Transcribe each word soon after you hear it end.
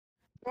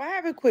Well, I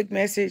have a quick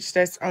message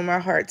that's on my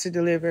heart to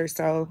deliver.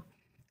 So,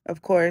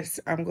 of course,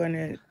 I'm going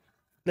to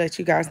let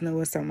you guys know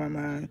what's on my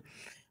mind.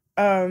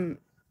 Um,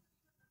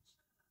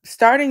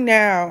 Starting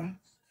now,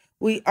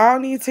 we all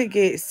need to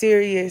get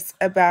serious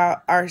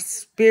about our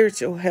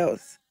spiritual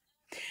health.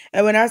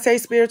 And when I say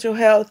spiritual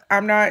health,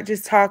 I'm not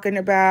just talking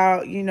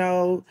about,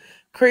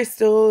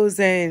 crystals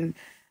and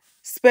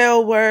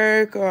spell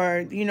work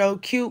or,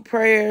 cute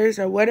prayers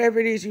or whatever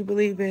it is you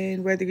believe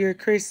in, whether you're a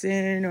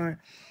Christian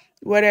or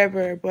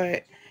whatever.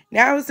 But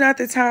now is not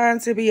the time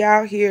to be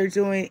out here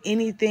doing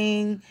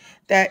anything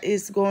that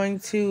is going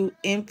to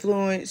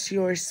influence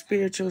your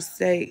spiritual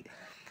state.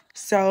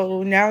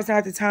 So now's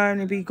not the time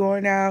to be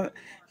going out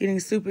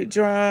getting super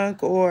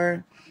drunk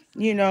or,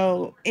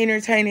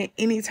 entertaining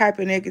any type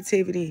of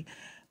negativity.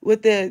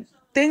 With the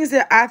things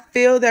that I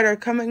feel that are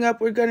coming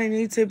up, we're going to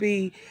need to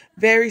be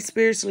very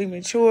spiritually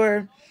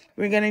mature.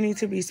 We're going to need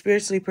to be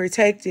spiritually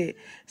protected.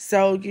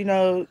 So,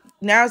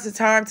 now's the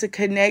time to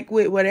connect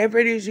with whatever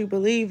it is you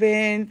believe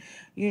in,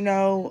 you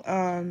know,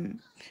 um,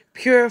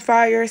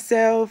 purify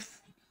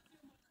yourself,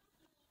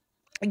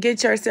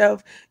 get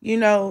yourself, you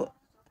know,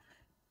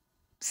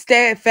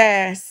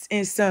 steadfast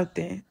in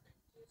something.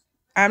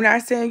 I'm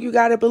not saying you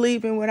got to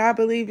believe in what I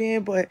believe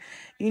in, but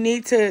you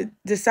need to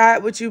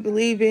decide what you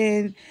believe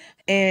in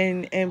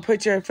and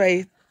put your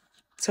faith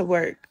to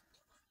work.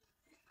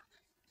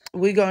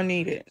 We going to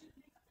need it.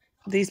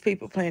 These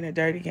people playing a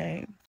dirty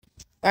game.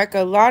 Like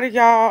a lot of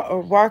y'all are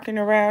walking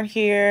around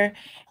here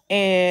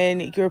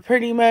and you're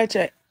pretty much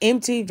an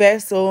empty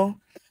vessel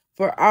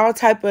for all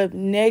type of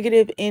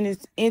negative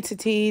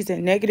entities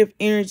and negative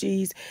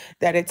energies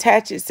that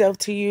attach itself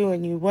to you,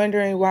 and you're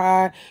wondering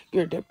why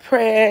you're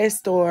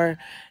depressed or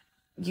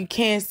you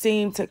can't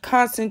seem to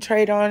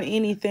concentrate on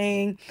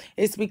anything.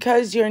 It's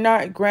because you're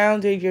not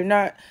grounded, you're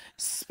not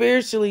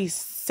spiritually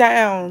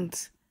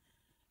sound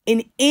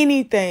in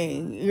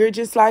anything. You're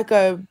just like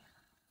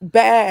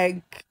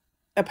bag,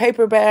 a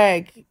paper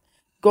bag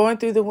going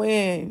through the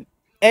wind.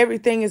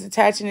 Everything is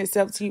attaching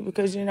itself to you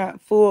because you're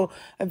not full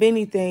of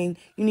anything.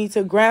 You need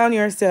to ground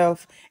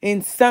yourself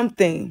in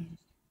something.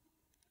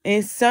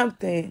 In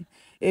something.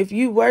 If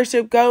you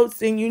worship goats,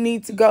 then you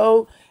need to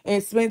go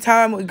and spend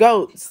time with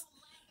goats.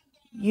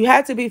 You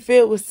have to be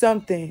filled with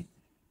something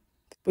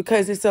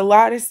because it's a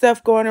lot of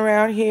stuff going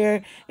around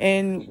here,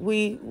 and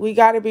we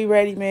got to be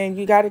ready, man.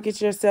 You got to get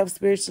yourself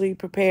spiritually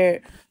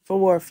prepared for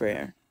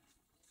warfare.